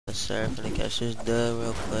Sir, finna catch this dub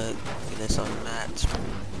real quick. Get this on the mats.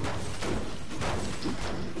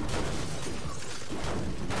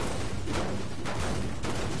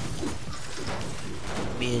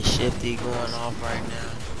 Me and Shifty going off right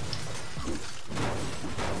now.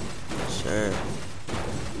 Sure.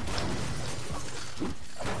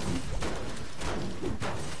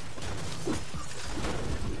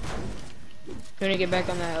 You wanna get back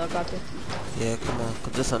on that helicopter? Yeah, come on,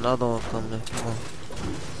 cause there's another one coming. Come on.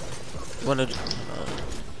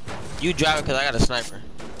 You drive it, cause I got a sniper.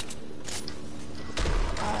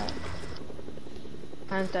 Alright.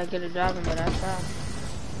 I ain't that good at driving, but I tried.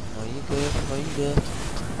 Oh, you good? Oh, you good?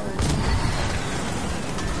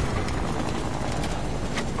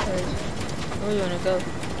 Where you wanna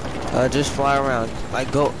go? Just fly around.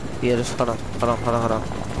 Like go. Yeah, just hold on.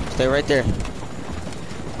 Stay right there.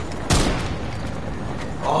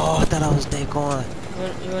 Oh, I thought I was dead going.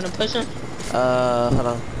 You wanna push him? Hold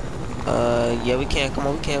on. Yeah, we can. Come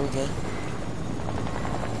on, we can.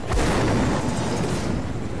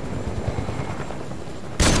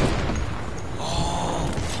 Oh.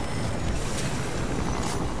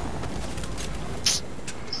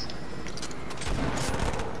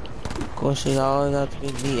 Of course, it always have to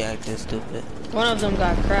be me acting stupid. One of them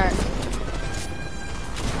got cracked.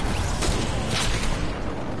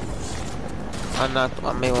 I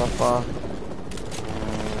made one fall.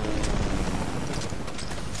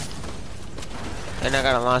 And I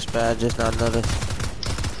got a launch pad, just not noticed.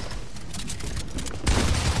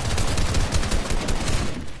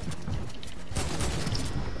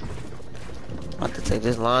 About to take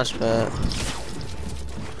this launch pad.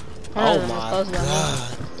 Oh my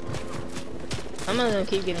god. Some of them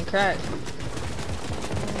keep getting cracked.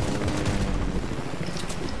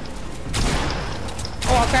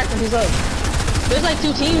 Oh, I cracked him, he's low. There's like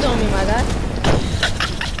 2 teams on me, my guy.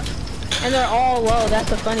 And they're all low, that's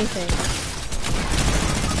the funny thing.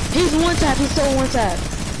 He's one tap, he's still one tap.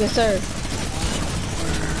 Yes, sir.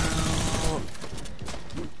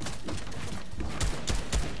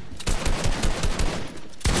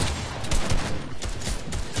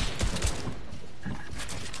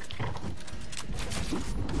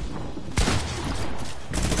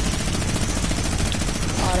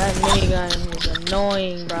 Oh, that minigun is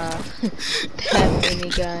annoying, bro. That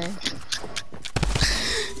minigun.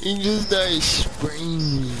 You just started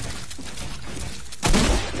spraying me.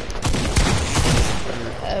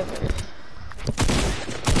 Ever.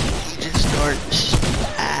 You just start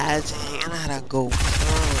spazzing and I gotta go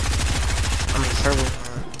I mean turbo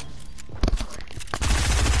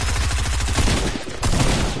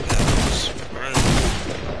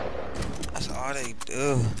That's all they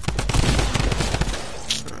do.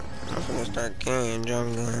 I'm gonna start carrying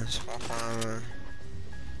drum guns if I find one.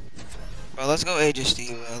 Bro, let's go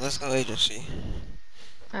agency, bro. Let's go agency.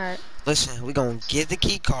 Alright. Listen, we gonna get the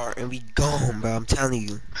key card and we gone, bro. I'm telling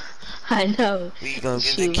you. I know. We gonna get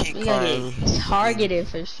Shoot, the key we card. gotta get targeted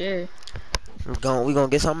for sure. We gonna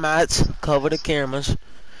get some mats, cover the cameras.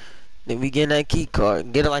 Then we get that key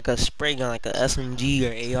card. Get it like a spray gun, like a SMG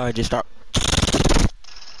or AR. Just start.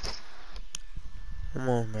 Come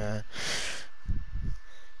on, man.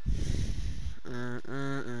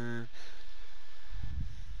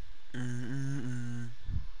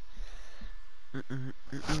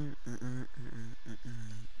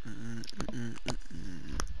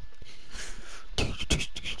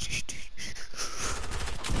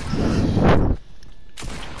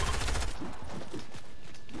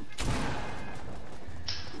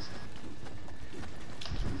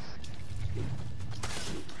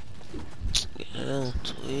 Yeah,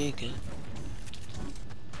 tweaking.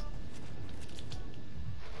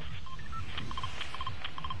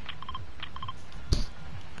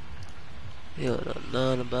 You don't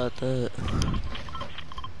know nothing about that.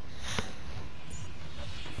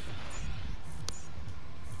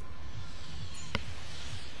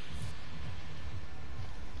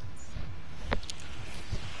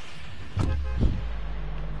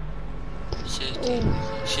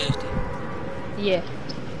 Shifty. Yeah.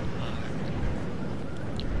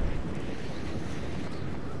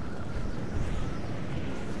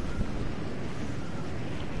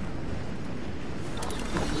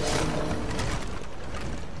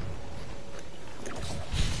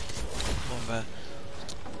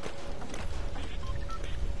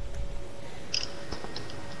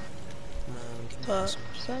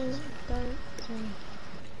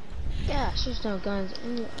 Yeah, there's no guns.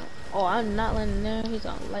 Oh, I'm not letting him there. He's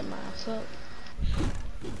gonna light my ass up.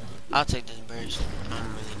 I'll take this burst.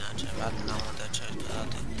 I'm really not sure. I do not want that chest, but I'll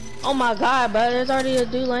take it. Oh my god, bro. There's already a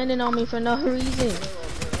dude landing on me for no reason.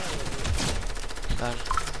 Got it.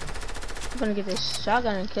 finna get this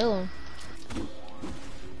shotgun and kill him.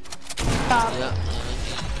 Pop. Yeah.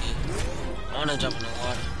 I wanna jump in the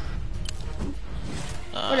water.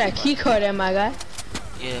 Where that key card at, my guy?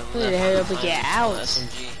 Yeah, we need to hurry up and get out.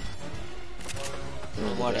 SMG. In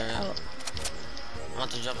the water. I want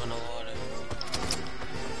to jump in the water.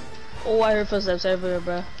 Oh, I heard footsteps everywhere,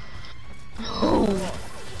 bro. Oh.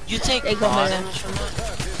 You take they damage from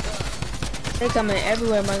that? They coming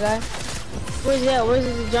everywhere, my guy. Where's he at? Where's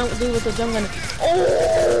this jump dude with the jump gun?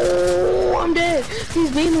 Oh, I'm dead.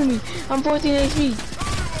 He's beaming me. I'm 14 HP.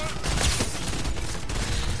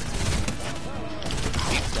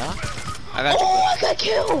 I got you. Oh, I got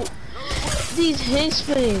killed. These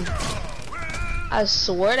henchmen. I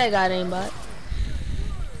swear that got aimbot.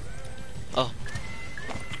 Oh.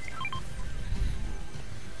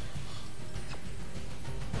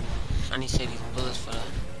 I need to save these bullets for the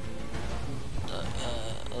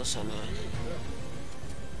what's that name?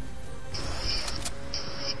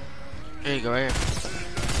 Here you go, right here.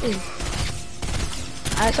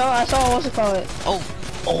 I saw what's it called? Oh,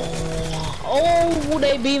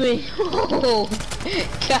 they beat me. Oh,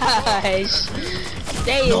 gosh.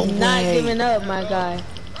 They is not giving up, my guy.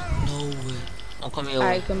 No way. I'm coming over.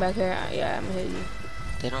 Alright, come back here. Yeah, I'm gonna hit you.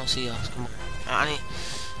 They don't see us. Come on.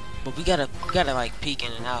 But we gotta like peek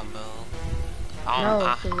in and out, bro. I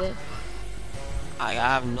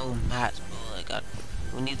have no mats, bro. Like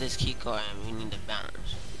we need this key card and we need to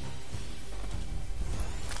balance.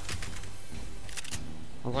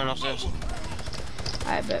 I'm going upstairs.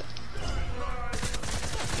 I bet.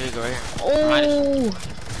 Here you go, right here. Oh!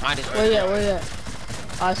 Midas right where you there. at? Where you at?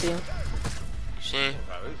 Oh, I see him. See him?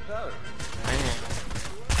 Right here.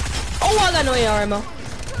 Oh, I got no AR ammo.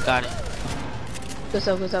 Got it. Good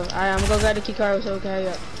stuff, good stuff. Alright, I'm gonna go grab the key card so we can hurry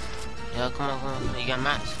up. Yeah, come on. You got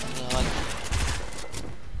mats. Yeah, like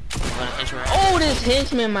oh, this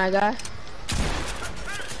henchman, my guy.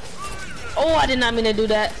 Oh, I did not mean to do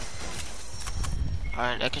that.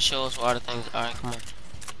 Alright, that can show us all the things. Alright, come on.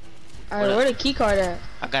 Alright, where the key card at?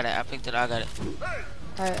 I got it. I picked it. I got it.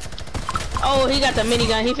 Alright. Oh, he got the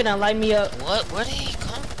minigun. He finna light me up. What? Where did he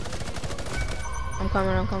come? I'm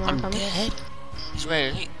coming. I'm coming. Dead. He's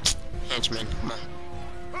ready. Henchman, come on.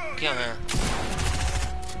 Kill him.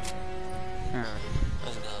 Come on.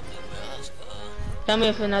 Let's go, big bro. Let's go. Tell me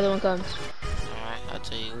if another one comes. Alright, I'll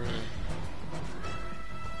tell you when.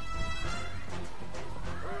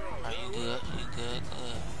 Are you good? You good?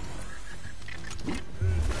 Good.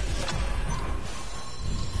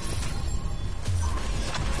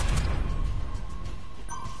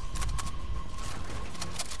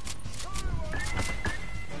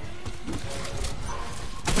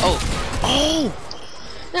 Oh!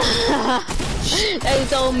 That is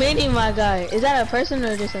so many, my guy. Is that a person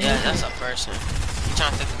or just a yeah, that's a person. He's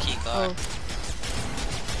trying to take the key card. Oh.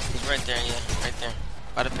 He's right there, yeah. Right there.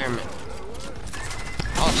 By the pyramid.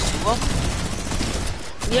 Oh, it's two of them?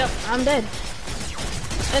 Yep, I'm dead.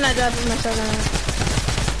 And I dropped my shotgun.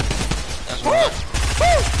 That's one.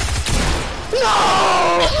 No!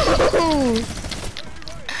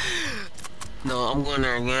 No, I'm going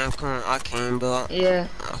there again. Come on, I can't, bro. Yeah.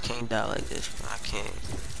 I can't die like this. I can't.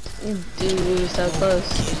 Dude, we were so close.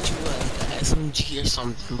 Get you an SMG or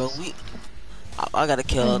something, but I gotta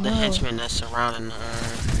kill the henchman that's surrounding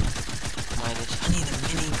Midas. I need a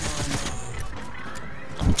minigun.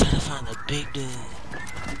 I'm trying to find the big dude.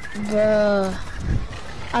 Bruh.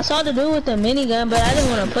 I saw the dude with the minigun, but I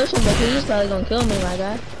didn't want to push him because he was probably gonna kill me, my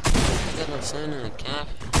guy. I got no son in the cap.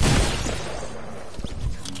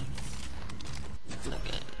 Look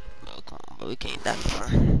at it. Bro, come on, bro. We can't die far.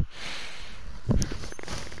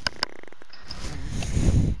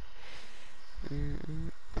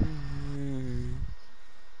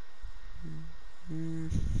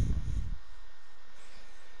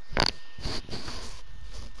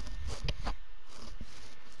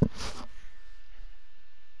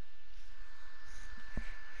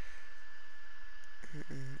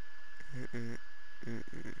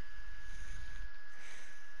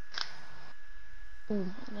 Ooh,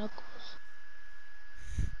 knuckles.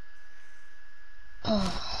 Oh.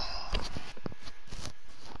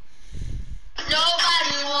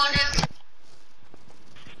 Nobody wanted.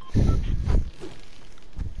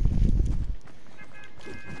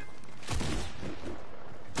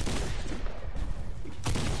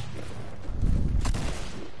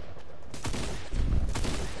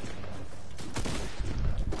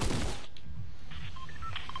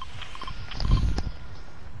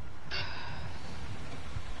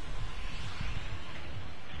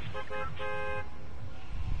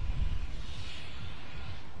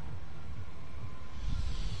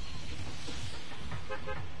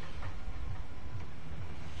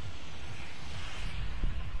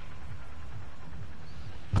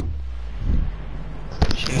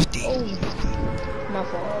 Oh, my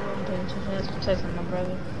fault. I wasn't paying attention. I was protecting my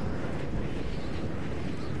brother.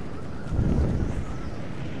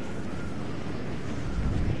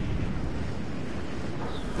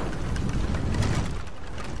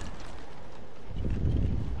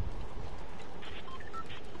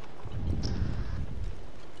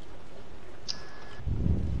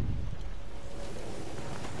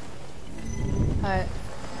 Alright,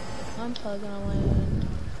 I'm plugging away.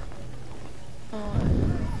 Alright.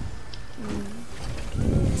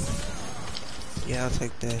 Yeah, I'll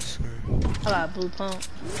take this. I got a blue pump.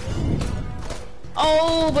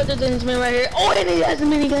 Oh, but there's an instrument right here. Oh, and he has a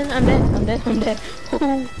minigun. I'm dead. I'm dead. I'm dead.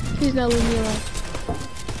 Oh, he's not leaving me alone.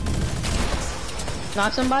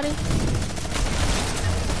 Knock somebody? A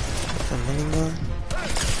minigun?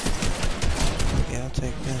 Yeah, I'll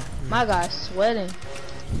take that. My guy's sweating.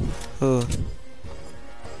 Who?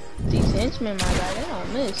 These henchmen, my guy, they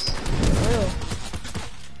don't miss. For real.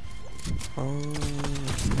 Oh.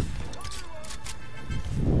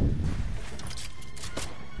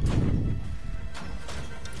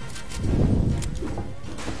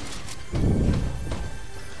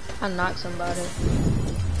 I knocked somebody.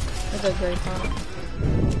 That's a great pump.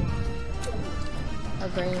 A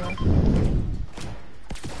green one.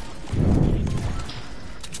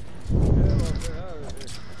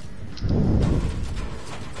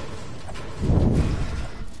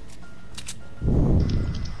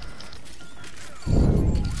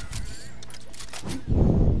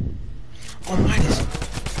 Oh, Midas.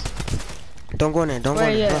 Don't go in there. Don't go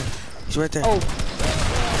in there. Where he Run. He's right there. Oh.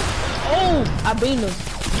 Oh, I beat him.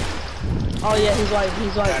 Oh yeah, he's white.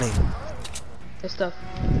 He's white. Got him. Good stuff.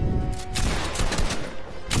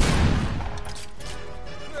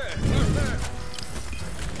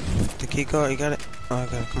 The key card, you got it? Oh, I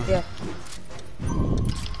got it. Come on. Yeah.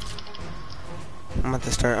 I'm about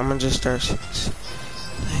to start. I'm gonna just start.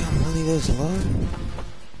 Damn, really this low? I'm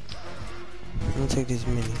gonna take these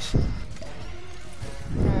minis.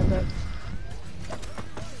 Alright, but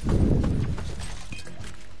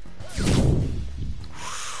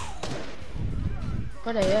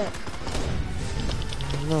where they at? I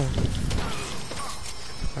don't know.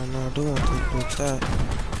 I know I do want to go top.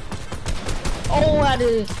 Oh, I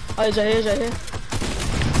did. Oh, he's right here. He's right here.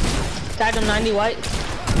 Tagged him 90 white.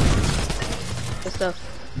 Good stuff.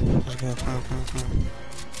 Let's go. Come on, come on, come on.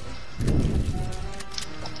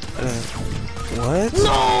 What?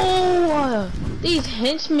 No! These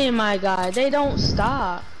henchmen, my guy, they don't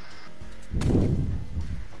stop.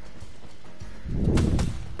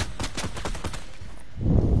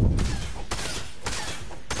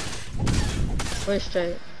 We're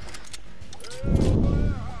straight.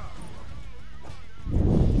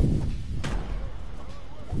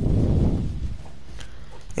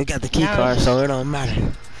 You got the key card, so it don't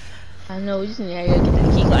matter. I know, we just need to get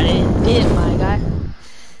that key card and get it, my guy.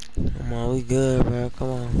 Come on, we good, bro. Come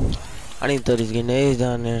on. I need to throw these grenades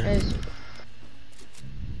down there. It's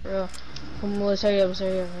real. Come on, let's hurry up, let's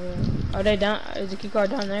hurry up, hurry up. Are they down? Is the key card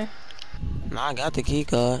down there? Nah, I got the key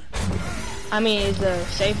card. I mean, is the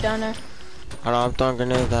safe down there? Hold on, I'm throwing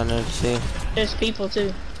grenades down there to see. There's people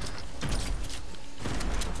too.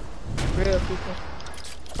 Real people.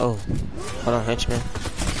 Oh, hold on, henchman.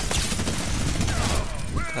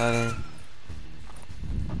 Got it.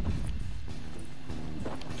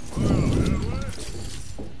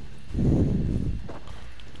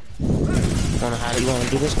 You wanna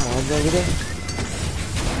do this? Come on, let's go get it.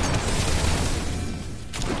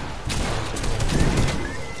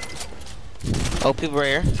 Oh, people right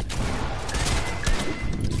here.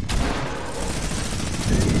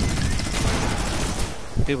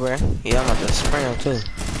 People right here. Yeah, I'm about to spray them too.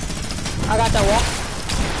 I got that wall.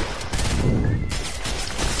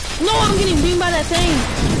 No, I'm getting beamed by that thing.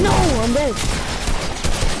 No, I'm dead.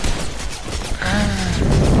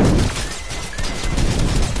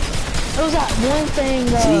 It was that one thing.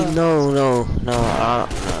 See, no.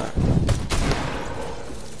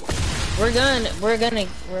 We're gonna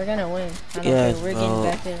win. I don't care. We're getting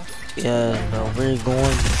back there. Yeah, no, we're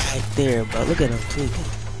going back there, but look at them tweaking.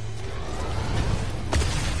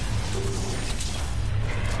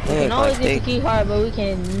 We can always get the key card, but we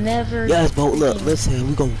can never. Yes, but look, listen,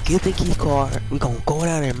 we gonna get the key card. We gonna go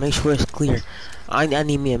down there and make sure it's clear. I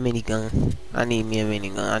need me a minigun. I need me a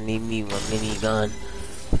minigun.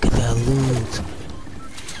 Look at that loot.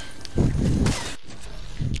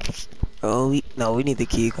 Oh, we need the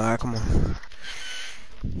key card. Come on.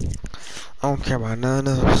 I don't care about none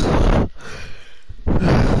of those.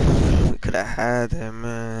 We could have had that,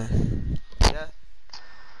 man. Yeah.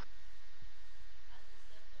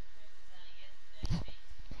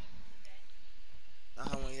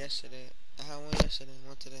 yesterday. I had one yesterday,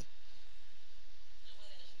 one today.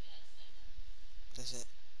 That's it.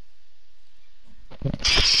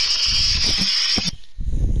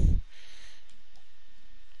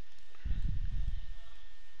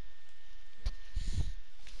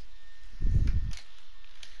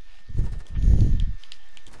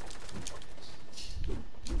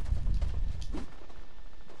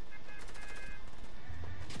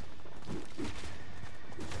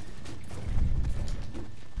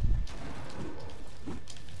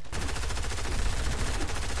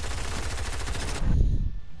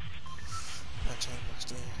 I changed my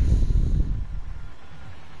steam.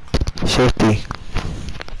 Shifty.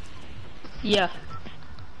 Yeah.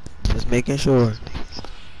 Just making sure.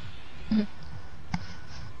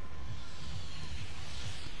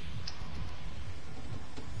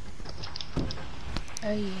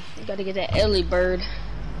 Hey, you gotta get that early bird.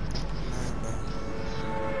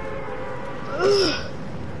 I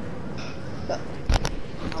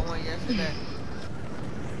went yesterday.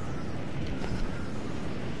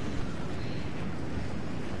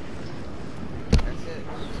 That's it.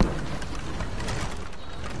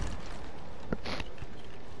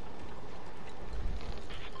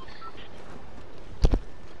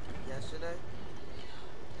 Yesterday?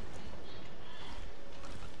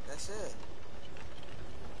 That's it.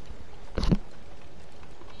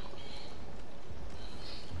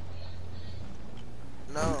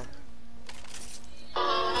 No.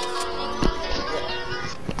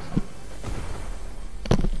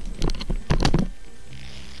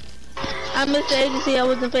 I missed the agency, I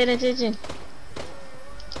wasn't paying attention.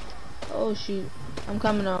 Oh shoot. I'm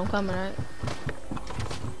coming on, I'm coming, right?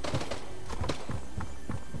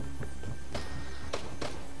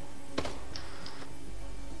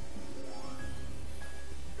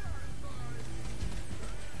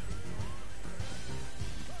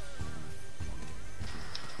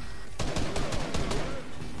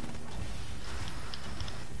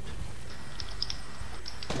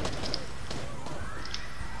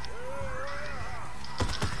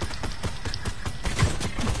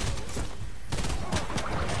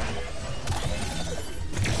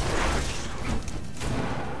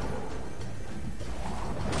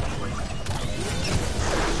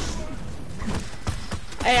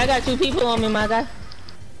 Hey, I got 2 people on me, my guy.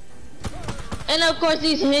 And of course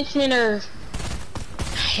these henchmen are...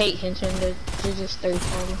 I hate henchmen, they're just third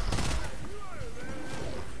party.